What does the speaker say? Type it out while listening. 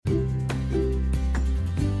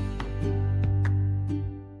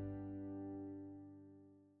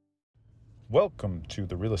Welcome to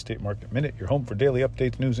the Real Estate Market Minute, your home for daily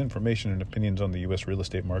updates, news, information, and opinions on the U.S. real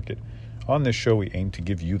estate market. On this show, we aim to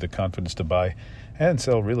give you the confidence to buy and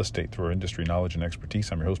sell real estate through our industry knowledge and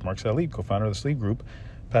expertise. I'm your host, Mark Salib, co-founder of the Salib Group,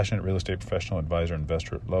 passionate real estate professional, advisor,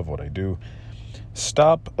 investor. Love what I do.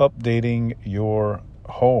 Stop updating your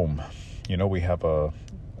home. You know, we have a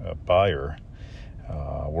buyer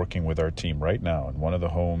working with our team right now, and one of the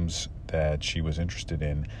homes that she was interested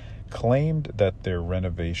in claimed that their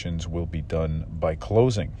renovations will be done by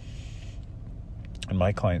closing. And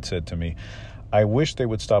my client said to me, I wish they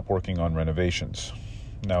would stop working on renovations.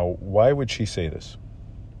 Now, why would she say this?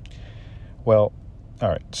 Well, all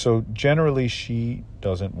right, so generally she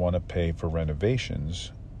doesn't want to pay for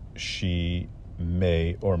renovations she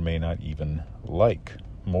may or may not even like.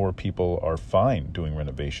 More people are fine doing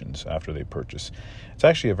renovations after they purchase. It's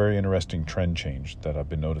actually a very interesting trend change that I've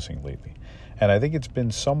been noticing lately. And I think it's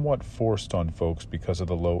been somewhat forced on folks because of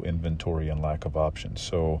the low inventory and lack of options.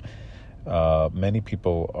 So many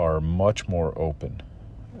people are much more open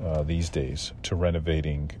these days to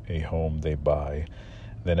renovating a home they buy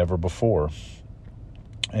than ever before.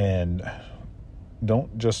 And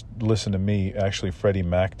don't just listen to me. Actually, Freddie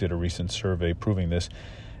Mac did a recent survey proving this.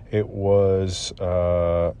 It was,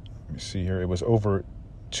 let me see here, it was over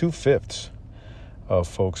 2/5 of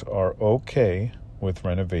folks are okay with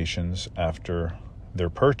renovations after their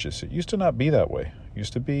purchase. It used to not be that way. It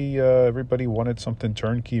used to be everybody wanted something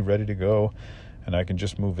turnkey, ready to go, and I can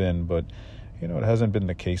just move in. But, you know, it hasn't been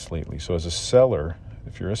the case lately. So as a seller,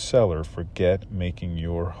 if you're a seller, forget making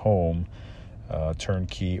your home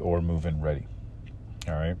turnkey or move-in ready.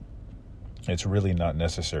 All right? It's really not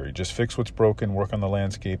necessary. Just fix what's broken, work on the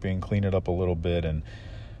landscaping, clean it up a little bit, and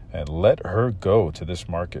let her go to this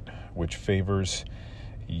market, which favors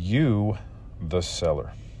you, the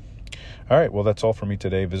seller. All right, well, that's all for me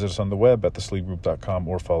today. Visit us on the web at thesalibgroup.com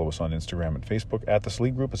or follow us on Instagram and Facebook at The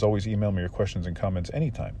Salib Group. As always, email me your questions and comments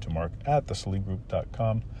anytime to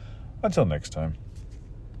mark@thesalibgroup.com. Until next time.